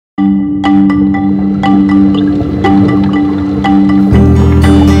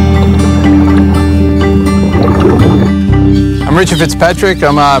Richard Fitzpatrick.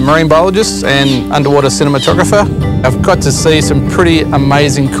 I'm a marine biologist and underwater cinematographer. I've got to see some pretty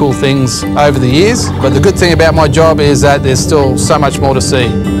amazing, cool things over the years, but the good thing about my job is that there's still so much more to see.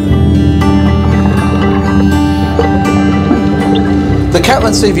 The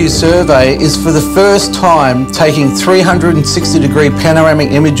Catlin Seaview Survey is for the first time taking 360-degree panoramic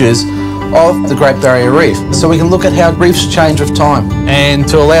images of the Great Barrier Reef, so we can look at how reefs change with time and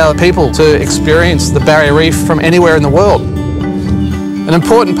to allow people to experience the Barrier Reef from anywhere in the world. An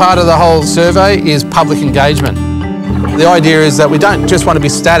important part of the whole survey is public engagement. The idea is that we don't just want to be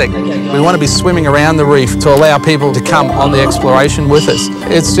static, we want to be swimming around the reef to allow people to come on the exploration with us.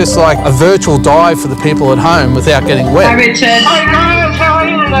 It's just like a virtual dive for the people at home without getting wet. Hi Richard. Hi guys, how are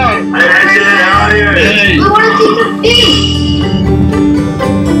you today? Hey Richard, how are you? Hey. I want to see some fish.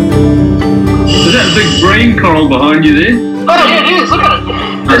 Is that a big green coral behind you there? Oh yeah, it is, look at it.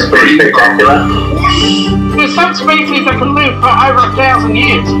 That's pretty spectacular. There's some species that can live for over 1,000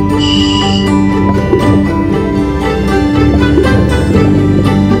 years.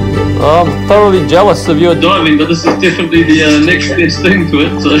 I'm thoroughly jealous of your Diving, but this is definitely the next best thing to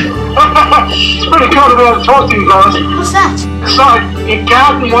it. So. It's pretty cool to be able to talk to you guys. What's that? It's like a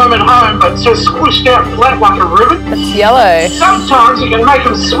garden worm at home, but it's just squished out flat like a ribbon. It's yellow. Sometimes you can make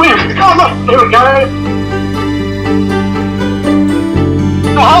them swim. Oh look, here we go.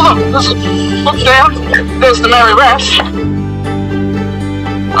 Oh look, look down. There's the Mary Wrasse.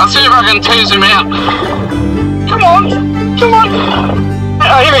 I'll see if I can tease him out. Come on, come on.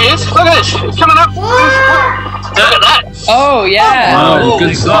 Oh, here he is. Look at this. He's coming up. Look at that. Oh, yeah. Wow,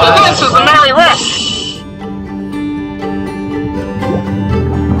 good size. This is the Mary Wrasse.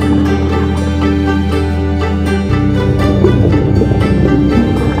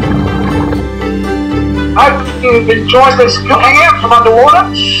 I hope you've enjoyed this hangout from underwater,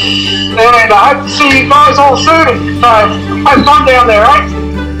 and I hope to see you guys all soon. So have fun down there, eh?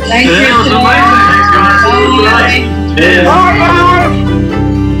 Thank you. It was amazing. Thanks, guys. Bye. Cheers. Bye, guys.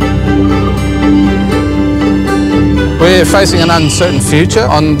 We're facing an uncertain future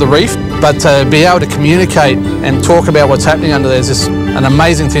on the reef, but to be able to communicate and talk about what's happening under there is just an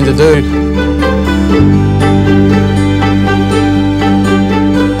amazing thing to do.